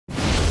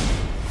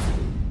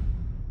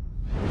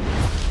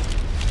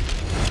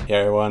Hey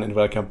everyone, and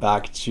welcome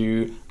back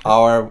to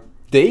our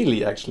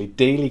daily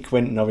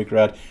Gwent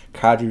Novigrad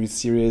card review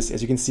series.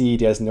 As you can see,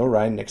 there's no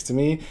Ryan next to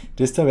me.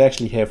 This time we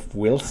actually have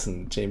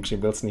Wilson, James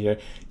Wilson here.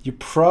 You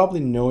probably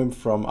know him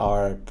from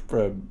our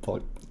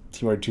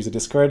Team Order Tuesday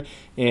Discord,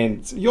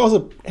 and you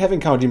also have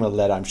encountered him a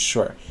lot, I'm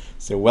sure.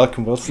 So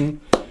welcome,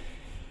 Wilson.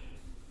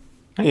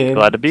 And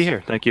glad to be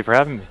here. Thank you for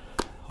having me.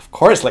 Of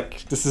course,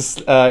 like this is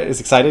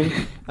exciting.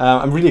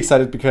 I'm really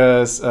excited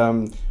because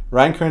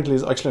Ryan currently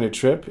is actually on a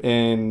trip,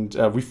 and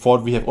we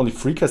thought we have only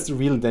 3 cards to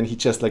reveal, and then he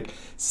just like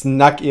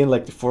snuck in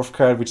like the 4th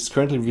card, which is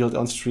currently revealed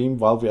on stream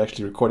while we're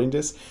actually recording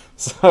this.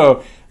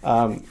 So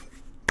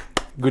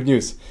good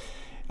news.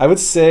 I would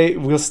say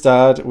we'll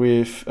start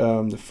with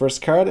the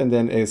first card, and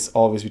then as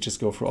always we just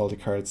go through all the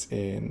cards.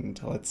 And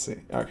let's see.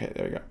 Okay,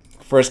 there we go.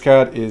 First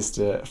card is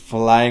the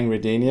Flying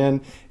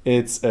Redanian.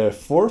 It's a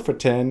 4 for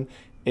 10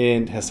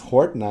 and has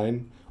Horde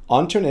 9.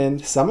 On turn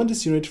end, summon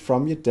this unit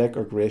from your deck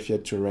or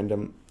graveyard to a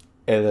random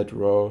allied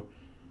row.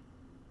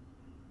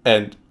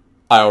 And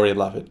I already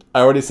love it.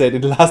 I already said in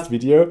the last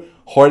video,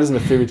 Horde is my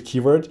favorite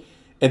keyword.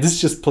 And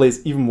this just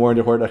plays even more in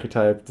the Horde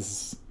archetype. This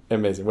is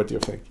amazing. What do you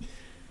think?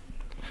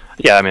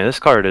 Yeah, I mean, this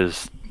card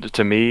is,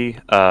 to me,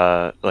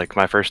 like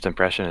my first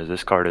impression is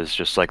this card is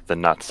just like the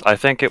nuts. I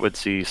think it would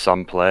see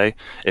some play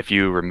if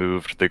you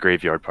removed the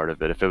graveyard part of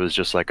it. If it was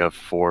just like a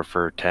 4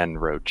 for 10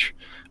 roach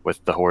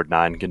with the Horde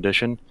 9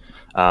 condition.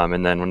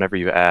 And then whenever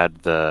you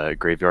add the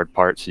graveyard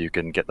part so you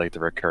can get like the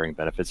recurring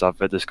benefits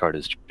of it, this card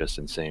is just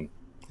insane.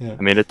 Yeah.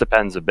 I mean, it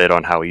depends a bit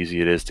on how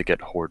easy it is to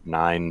get Horde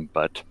 9,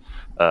 but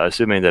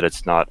assuming that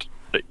it's not,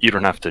 you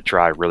don't have to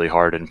try really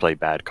hard and play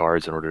bad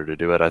cards in order to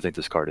do it, I think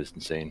this card is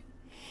insane.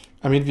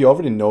 I mean, we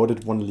already know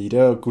that one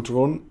leader,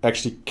 Gudrun,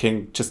 actually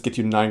can just get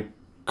you 9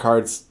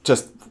 cards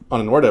just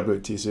on an order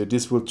ability, so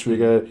this will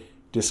trigger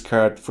this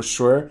card for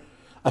sure.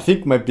 I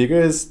think the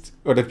biggest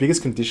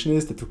condition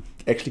is that to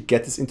actually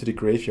get this into the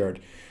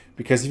graveyard,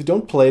 because if you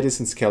don't play this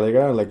in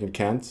Skellige, like you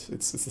can't,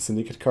 it's a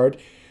Syndicate card.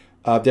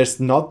 There's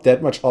not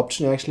that much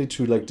option actually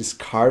to like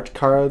discard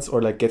cards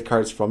or like get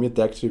cards from your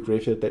deck to the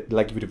graveyard,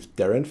 like with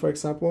Darren, for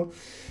example.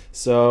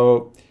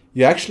 So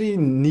you actually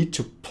need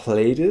to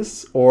play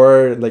this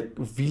or like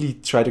really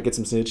try to get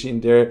some synergy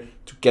in there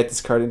to get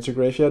this card into the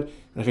graveyard.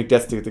 And I think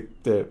that's a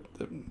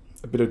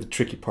bit of the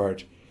tricky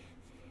part.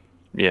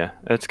 Yeah,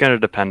 it's going to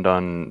depend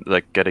on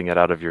like getting it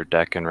out of your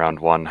deck in round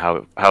 1,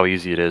 how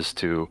easy it is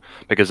to,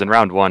 because in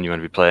round 1 you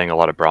want to be playing a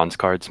lot of bronze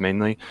cards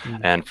mainly,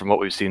 and from what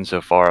we've seen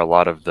so far, a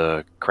lot of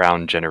the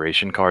crown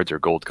generation cards are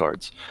gold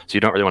cards, so you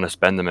don't really want to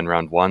spend them in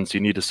round 1, so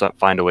you need to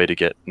find a way to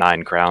get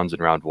 9 crowns in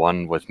round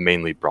 1 with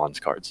mainly bronze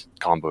cards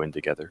comboing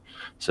together.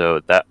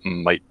 So that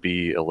might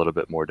be a little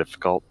bit more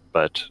difficult,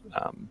 but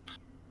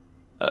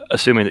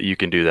assuming that you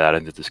can do that, I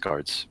think this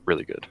card's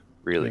really good,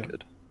 really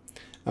good.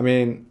 I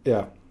mean,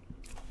 yeah.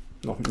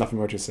 No, nothing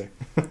more to say.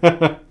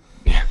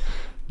 Yeah.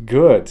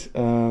 Good.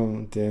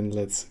 Then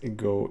let's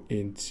go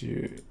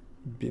into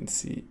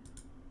Bincy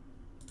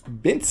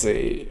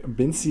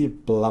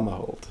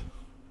Blammerhold.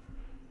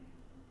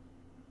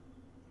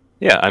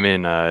 Yeah, I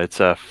mean, it's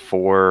a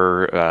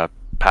 4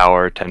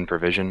 power, 10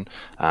 provision,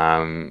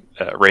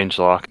 range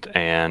locked,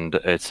 and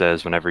it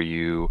says whenever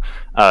you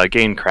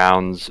gain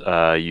crowns,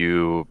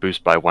 you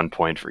boost by 1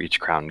 point for each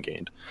crown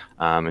gained.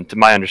 And to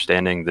my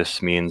understanding,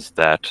 this means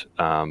that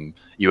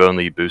you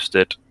only boost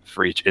it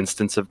for each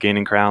instance of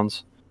gaining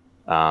crowns.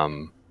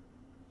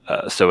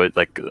 So it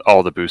like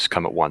all the boosts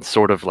come at once,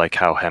 sort of like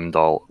how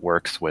Hemdall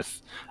works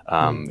with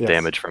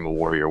damage from a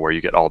warrior, where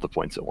you get all the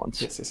points at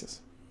once.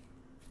 Yes.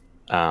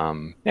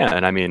 Yeah,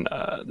 and I mean,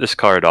 this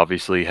card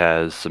obviously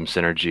has some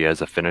synergy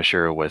as a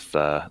finisher with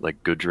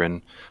like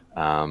Gudrun,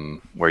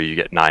 where you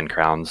get 9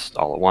 crowns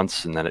all at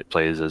once, and then it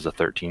plays as a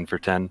 13 for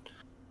 10.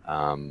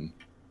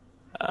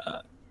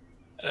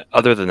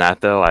 Other than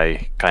that, though,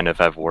 I kind of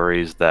have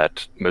worries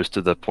that most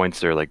of the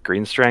points are like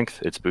green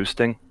strength. It's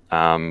boosting,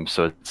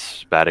 so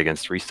it's bad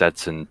against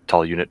resets and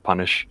tall unit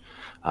punish.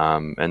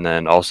 And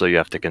then also you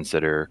have to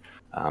consider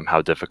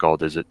how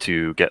difficult is it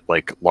to get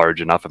like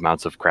large enough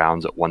amounts of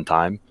crowns at one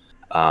time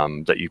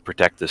that you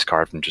protect this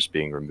card from just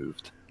being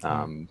removed.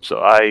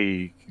 So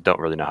I don't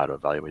really know how to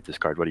evaluate this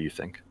card. What do you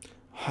think?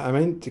 I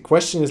mean, the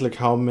question is like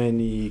how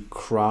many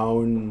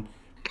crown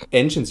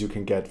engines you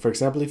can get. For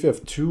example, if you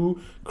have 2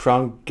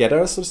 crown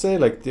getters, so say,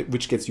 like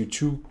which gets you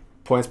 2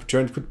 points per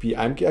turn, it could be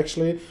Imke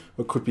actually,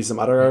 or could be some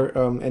other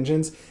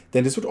engines,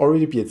 then this would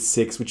already be at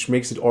 6, which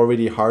makes it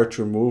already hard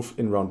to remove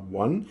in round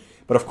 1.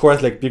 But of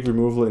course, like big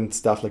removal and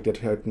stuff like that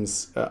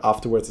happens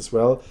afterwards as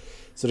well.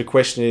 So the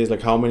question is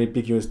like how many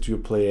big units do you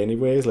play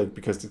anyways, like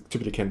because they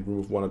typically can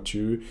remove 1 or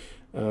 2.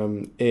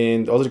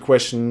 And also the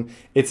question,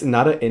 it's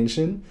another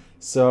engine.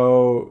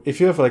 So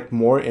if you have like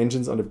more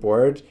engines on the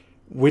board,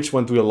 which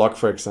one do you lock,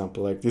 for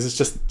example? Like this is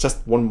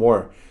just one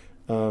more.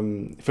 For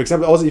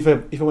example, also if I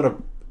want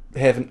to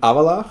have an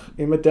Avalach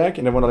in my deck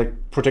and I want to like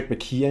protect my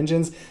key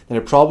engines, then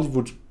I probably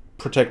would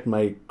protect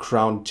my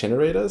crown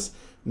generators.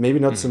 Maybe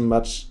not so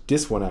much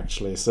this one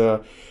actually.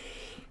 So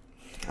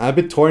I'm a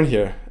bit torn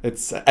here.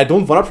 I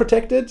don't want to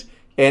protect it,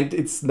 and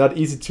it's not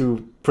easy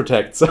to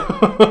protect.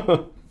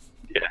 So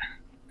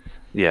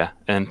Yeah,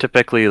 and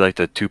typically like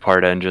the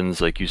two-part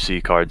engines, like you see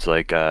cards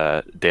like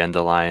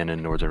Dandelion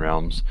in Northern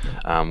Realms,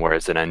 where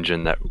it's an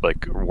engine that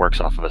like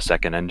works off of a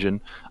second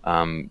engine.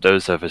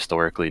 Those have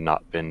historically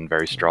not been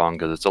very strong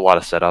because it's a lot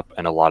of setup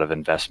and a lot of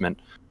investment.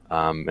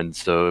 And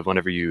so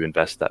whenever you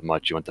invest that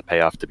much, you want the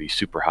payoff to be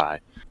super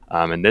high.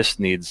 And this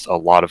needs a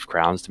lot of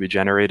crowns to be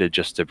generated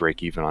just to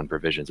break even on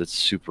provisions. It's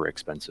super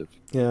expensive.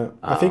 Yeah,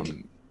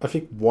 Um, I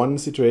think one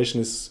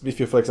situation is if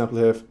you, for example,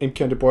 have Imp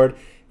on the board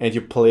and you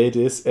play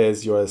this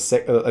as your as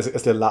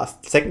the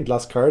second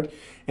last card,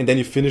 and then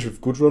you finish with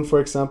Good Run,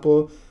 for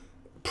example,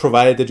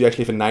 provided that you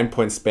actually have a 9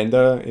 point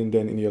spender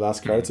in your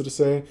last card, so to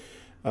say,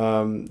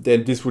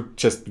 then this would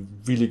just be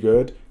really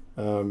good.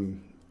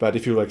 But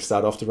if you like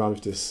start off the round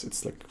with this,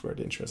 it's like very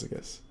dangerous, I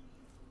guess.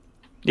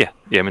 yeah.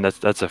 I mean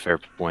that's a fair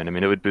point. I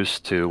mean it would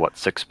boost to what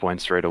 6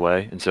 points right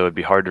away, and so it'd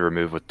be hard to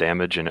remove with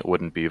damage, and it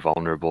wouldn't be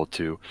vulnerable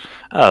to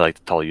like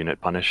the tall unit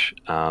punish.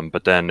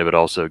 But then it would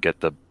also get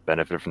the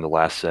benefit from the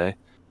last say,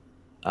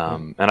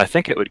 and I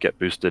think it would get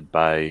boosted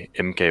by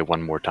MK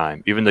one more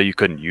time, even though you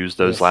couldn't use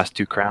those Yes, last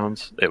two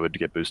crowns. It would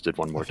get boosted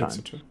one I more think so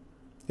time. too.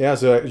 Yeah,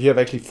 so you have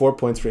actually 4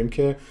 points for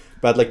MK,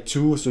 but like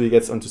 2, so he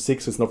gets onto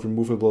 6, so it's not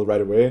removable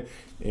right away.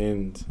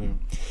 And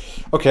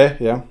okay,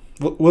 yeah,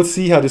 we'll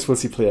see how this will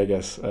see play, I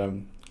guess.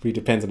 Really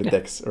depends on the Yeah,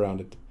 decks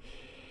around it.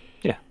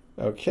 yeah,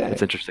 it's Okay,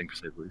 interesting to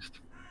say the least.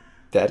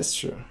 that is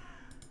true.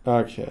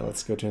 Okay,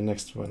 let's go to the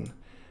next one.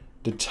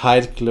 The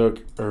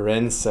Tidecloak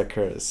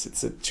Ransackers.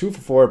 It's a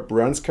 2/4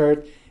 bronze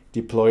card.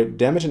 Deploy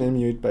damage an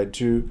enemy unit by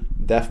 2,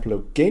 death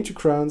blow, gain 2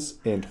 crowns,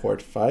 and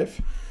hoard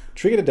 5.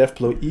 Trigger the death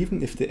blow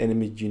even if the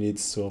enemy unit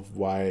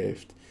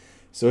survived.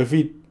 So if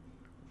we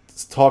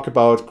talk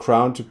about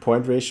crown to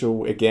point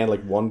ratio again,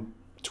 like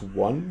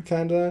 1-to-1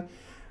 kinda,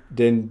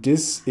 then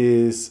this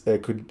is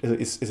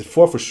is a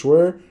 4 for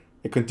sure,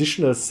 a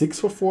conditional 6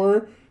 for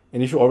 4,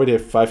 and if you already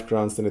have 5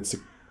 crowns, then it's a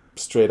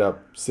straight up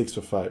 6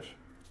 for 5.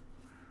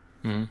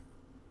 Mhm.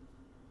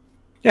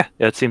 Yeah,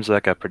 it seems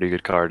like a pretty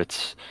good card.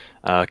 It's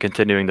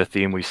continuing the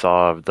theme we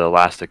saw of the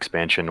last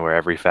expansion, where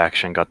every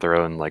faction got their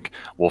own like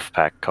wolf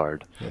pack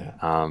card,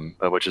 Yeah.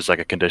 which is like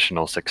a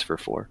conditional 6 for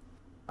 4.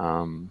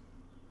 Um,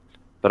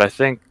 but I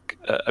think,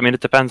 I mean,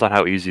 it depends on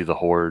how easy the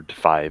Horde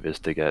 5 is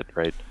to get,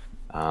 right?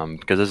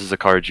 Because this is a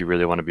card you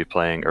really want to be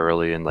playing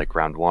early in like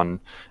round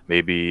 1.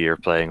 Maybe you're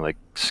playing like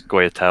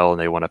Scoia'tael and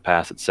they want to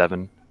pass at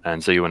 7,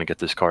 and so you want to get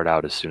this card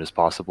out as soon as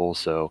possible.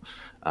 So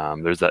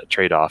there's that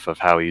trade-off of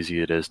how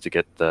easy it is to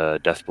get the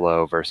Death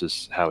Blow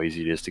versus how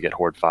easy it is to get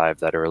Horde 5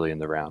 that early in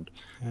the round.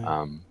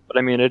 Yeah. But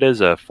I mean, it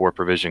is a 4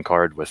 provision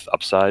card with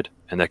upside,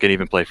 and that can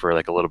even play for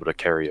like a little bit of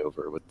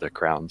carryover with the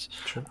crowns.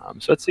 True.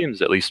 So it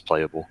seems at least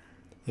playable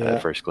at Yeah.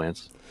 first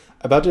glance.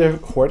 About the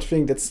horde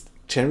thing, that's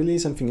generally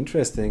something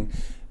interesting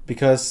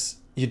because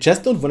you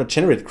just don't want to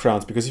generate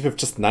crowns, because if you have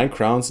just 9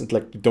 crowns and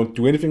like you don't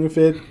do anything with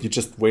it, you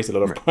just waste a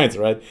lot of points,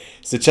 right?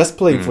 So just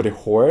playing for the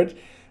horde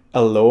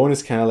alone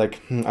is kind of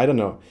like, I don't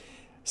know.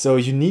 So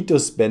you need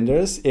those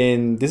spenders,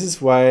 and this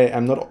is why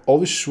I'm not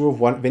always sure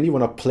when you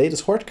want to play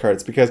those horde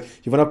cards, because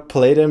you want to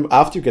play them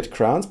after you get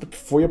crowns, but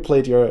before you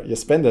played your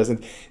spenders.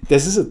 And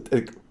this is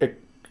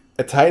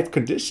a tight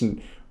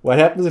condition. What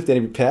happens if the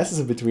enemy passes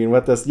in between?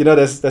 What does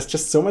there's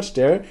just so much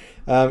there.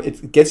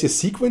 It gets you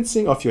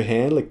sequencing of your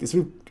hand. Like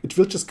it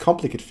will just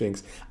complicate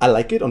things. I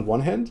like it on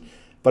one hand,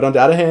 but on the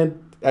other hand,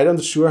 I'm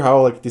not sure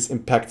how like this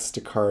impacts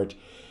the card.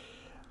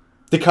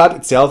 The card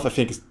itself, I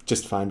think, is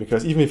just fine,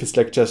 because even if it's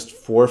like just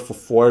 4 for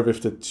 4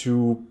 with the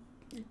 2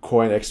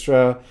 coin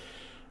extra,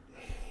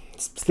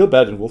 it's still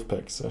better than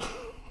Wolfpack. So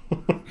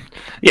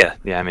Yeah.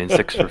 I mean,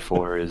 6 for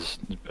 4 is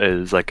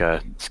like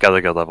a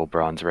Skellige level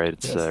bronze, right?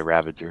 It's yes, a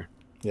Ravager.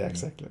 yeah,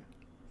 exactly.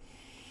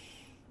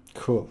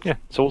 Cool. Yeah,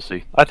 so we'll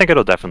see. I think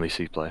it'll definitely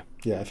see play.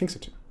 Yeah, I think so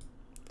too.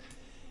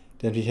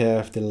 Then we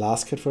have the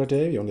last card for the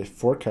day. We only have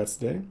 4 cards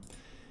today.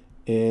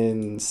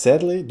 And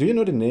sadly, do you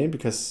know the name?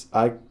 Because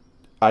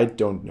I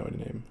don't know the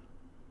name.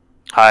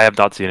 I have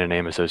not seen a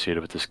name associated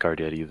with this card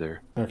yet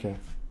either. Okay.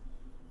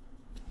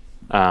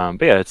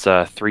 But yeah, it's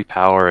 3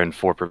 power and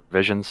 4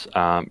 provisions.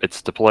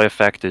 Its deploy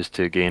effect is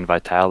to gain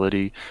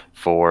vitality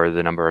for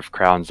the number of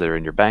crowns that are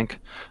in your bank.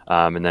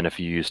 And then if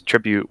you use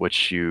tribute,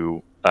 which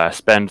you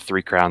spend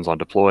 3 crowns on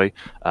deploy,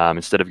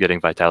 instead of getting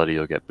vitality,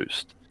 you'll get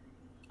boost.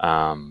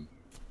 And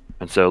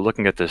so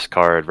looking at this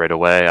card right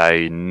away,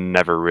 I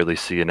never really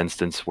see an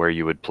instance where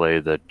you would play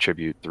the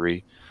tribute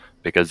 3,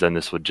 because then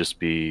this would just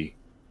be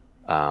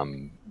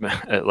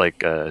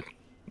like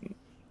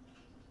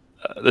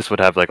this would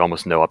have like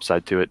almost no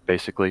upside to it,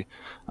 basically,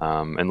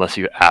 unless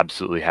you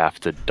absolutely have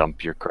to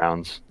dump your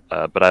crowns.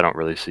 But I don't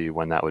really see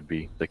when that would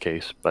be the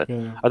case. But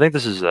Yeah. I think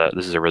this is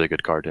a really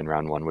good card in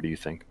round 1. What do you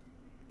think?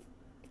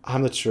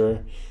 I'm not sure.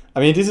 I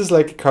mean, this is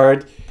like a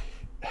card.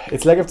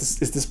 It's like it's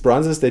this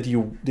bronzes that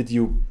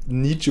you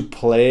need to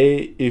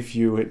play if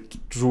you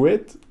drew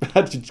it,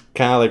 but you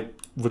kind of like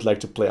would like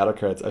to play other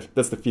cards.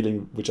 That's the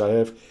feeling which I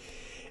have.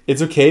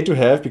 It's okay to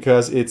have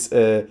because it's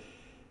a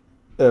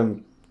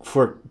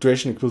for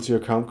duration equal to your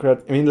count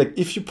card. I mean, like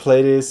if you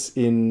play this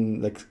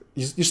in like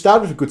you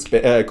start with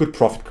a good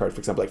profit card, for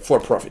example, like 4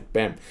 profit,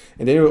 bam,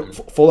 and then you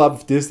follow up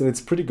with this, and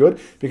it's pretty good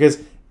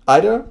because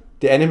either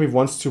the enemy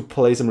wants to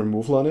play some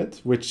removal on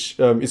it, which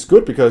is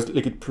good because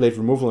like it played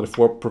removal on a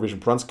 4 provision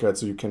bronze card,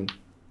 so you can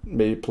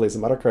maybe play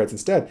some other cards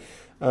instead.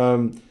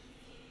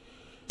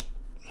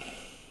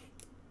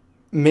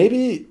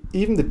 Maybe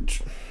even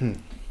the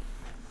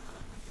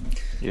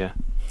yeah.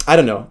 I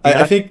don't know.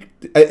 I think,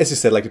 as you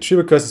said, like the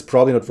tribute curse is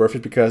probably not worth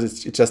it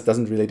because it just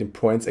doesn't relate in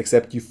points.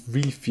 Except you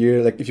really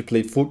fear, like if you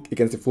play full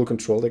against a full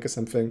control deck or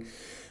something,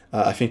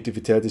 I think the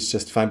vitality is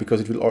just fine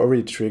because it will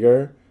already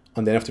trigger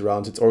on the end of the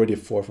round. It's already a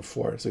 4 for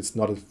 4, so it's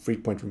not a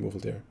 3-point removal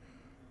there.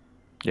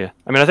 Yeah,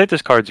 I mean, I think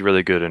this card's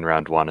really good in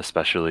round 1,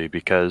 especially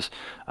because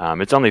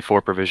it's only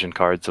 4 provision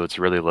cards, so it's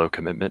really low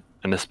commitment.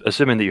 And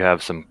assuming that you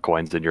have some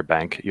coins in your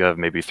bank, you have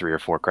maybe 3 or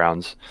 4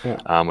 crowns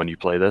when you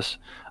play this.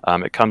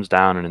 It comes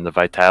down, and in the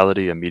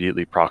vitality,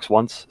 immediately procs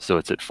once, so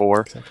it's at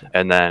 4. Exactly.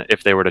 And then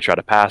if they were to try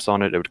to pass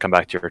on it, it would come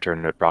back to your turn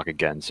and it proc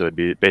again. So it'd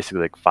be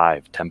basically like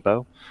 5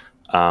 tempo.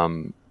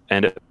 And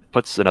it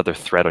puts another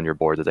threat on your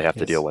board that they have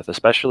to deal with,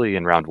 especially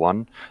in round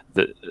 1.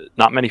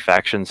 Not many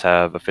factions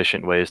have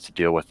efficient ways to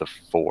deal with the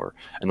 4,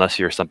 unless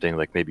you're something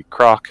like maybe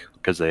Croc,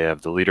 because they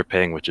have the leader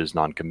ping, which is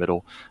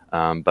non-committal.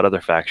 But other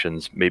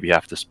factions maybe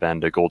have to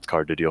spend a gold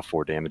card to deal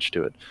 4 damage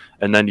to it.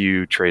 And then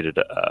you trade it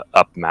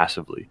up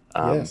massively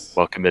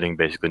while committing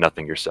basically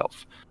nothing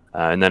yourself.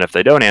 And then if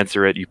they don't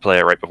answer it, you play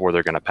it right before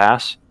they're going to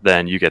pass.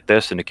 Then you get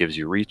this, and it gives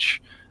you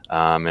reach.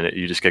 And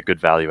you just get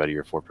good value out of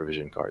your 4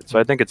 provision cards. So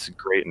I think it's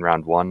great in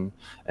round 1,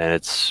 and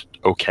it's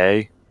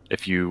okay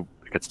if you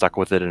get stuck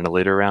with it in a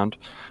later round,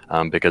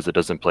 because it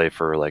doesn't play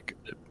for like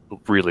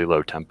really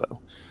low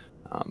tempo.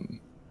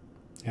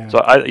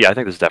 So I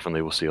think this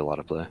definitely will see a lot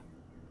of play.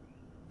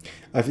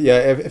 I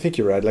think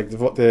you're right. Like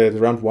the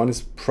round 1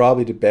 is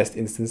probably the best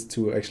instance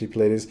to actually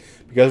play this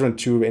because round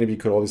 2 enemy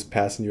could always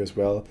pass on you as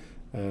well.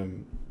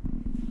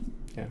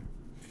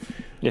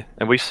 Yeah,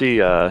 and we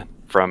see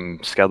from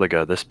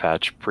Skellige this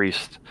patch,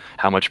 Priest,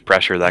 how much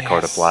pressure that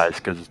card applies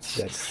because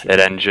it's an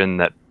engine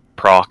that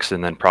procs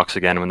and then procs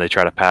again when they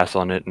try to pass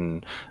on it.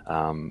 And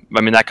I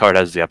mean, that card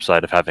has the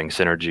upside of having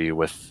synergy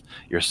with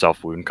your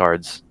self-wound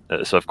cards.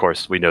 So of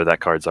course we know that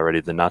card's already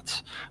the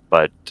nuts,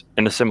 but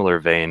in a similar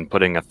vein,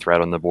 putting a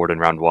threat on the board in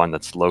round 1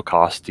 that's low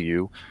cost to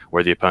you,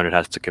 where the opponent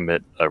has to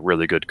commit a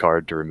really good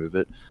card to remove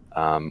it,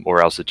 or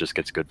else it just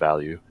gets good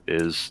value,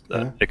 is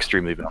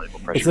extremely valuable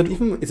pressure.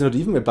 It's not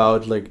even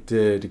about like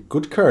the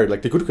good card.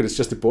 Like the good card is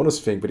just a bonus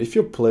thing. But if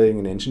you're playing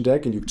an engine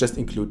deck and you just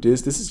include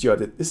this, this is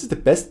the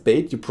best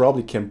bait you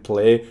probably can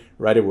play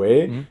right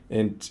away.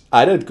 And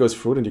either it goes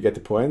through and you get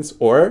the points,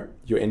 or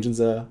your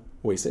engines are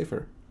way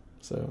safer.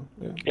 So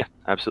yeah,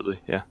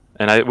 absolutely, yeah.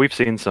 And we've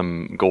seen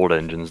some gold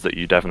engines that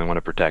you definitely want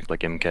to protect,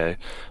 like MK,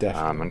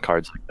 and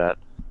cards like that.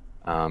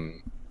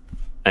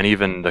 And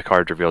even the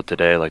cards revealed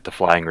today, like the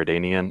Flying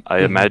Redanian, I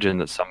imagine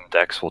that some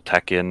decks will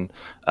tech in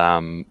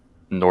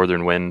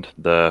Northern Wind,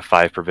 the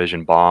 5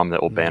 provision bomb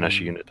that will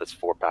banish a unit that's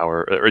 4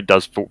 power, or it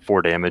does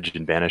 4 damage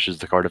and banishes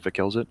the card if it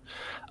kills it.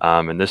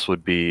 And this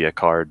would be a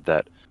card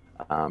that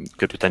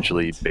could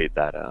potentially bait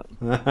that out.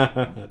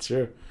 That's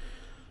true.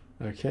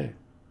 Okay.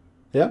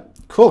 Yeah,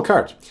 cool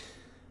card.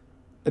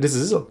 This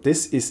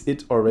is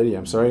it already.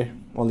 I'm sorry,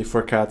 only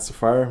 4 cards so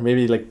far.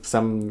 Maybe like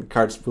some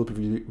cards will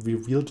be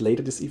revealed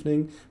later this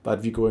evening,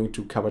 but we're going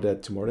to cover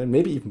that tomorrow. And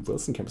maybe even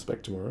Wilson comes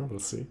back tomorrow. We'll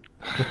see.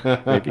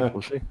 Maybe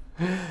we'll see.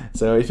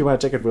 So if you want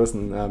to check out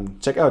Wilson,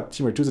 check out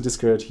Team Artusa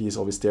Discord. He's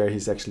always there.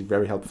 He's actually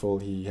very helpful.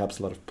 He helps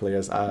a lot of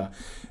players,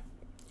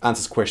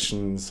 answers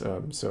questions.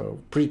 So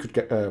pretty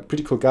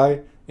cool guy.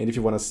 And if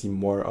you want to see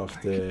more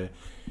of the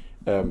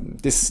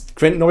this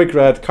Gwent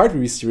Novigrad card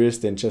review series,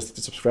 then just hit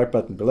the subscribe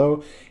button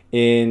below,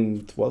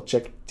 and well,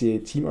 check the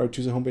Team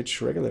Artusa homepage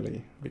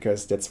regularly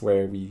because that's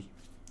where we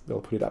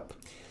will put it up.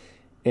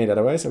 And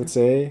otherwise, I would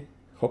say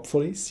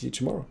hopefully see you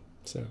tomorrow.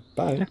 So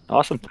bye. Yeah,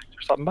 awesome. Thanks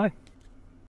for stopping by.